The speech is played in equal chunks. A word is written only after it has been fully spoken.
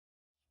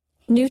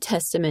New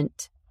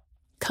Testament.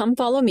 Come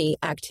Follow Me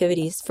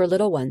activities for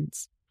little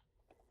ones.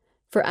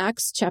 For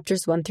Acts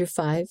chapters 1 through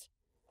 5,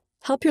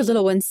 help your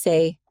little ones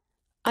say,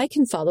 I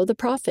can follow the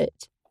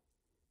prophet.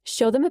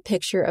 Show them a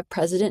picture of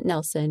President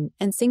Nelson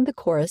and sing the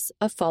chorus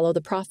of Follow the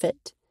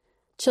Prophet.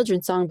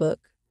 Children's Songbook,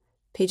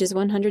 pages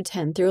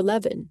 110 through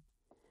 11.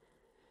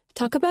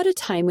 Talk about a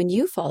time when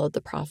you followed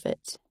the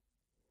prophet.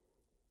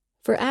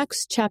 For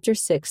Acts chapter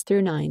 6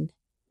 through 9,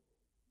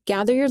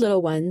 gather your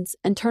little ones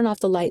and turn off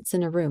the lights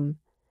in a room.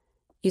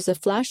 Use a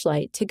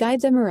flashlight to guide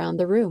them around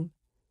the room.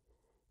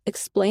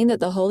 Explain that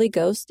the Holy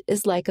Ghost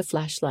is like a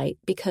flashlight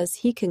because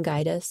he can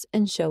guide us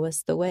and show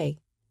us the way.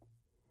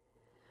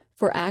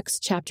 For Acts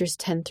chapters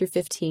 10 through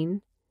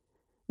 15,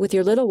 with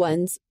your little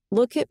ones,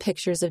 look at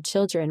pictures of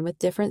children with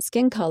different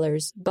skin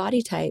colors,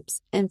 body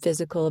types, and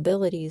physical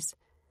abilities.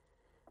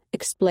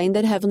 Explain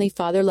that Heavenly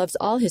Father loves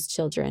all his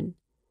children.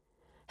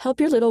 Help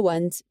your little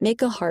ones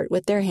make a heart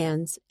with their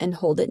hands and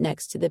hold it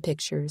next to the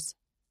pictures.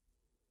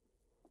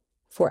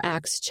 For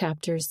Acts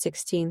chapters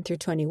 16 through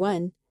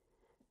 21,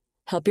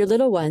 help your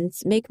little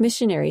ones make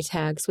missionary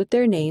tags with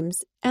their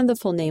names and the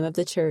full name of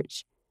the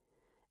church.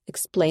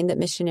 Explain that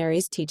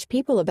missionaries teach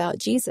people about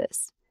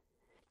Jesus.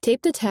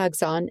 Tape the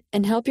tags on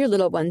and help your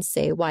little ones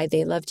say why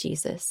they love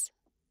Jesus.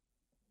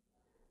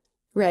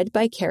 Read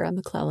by Kara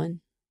McClellan.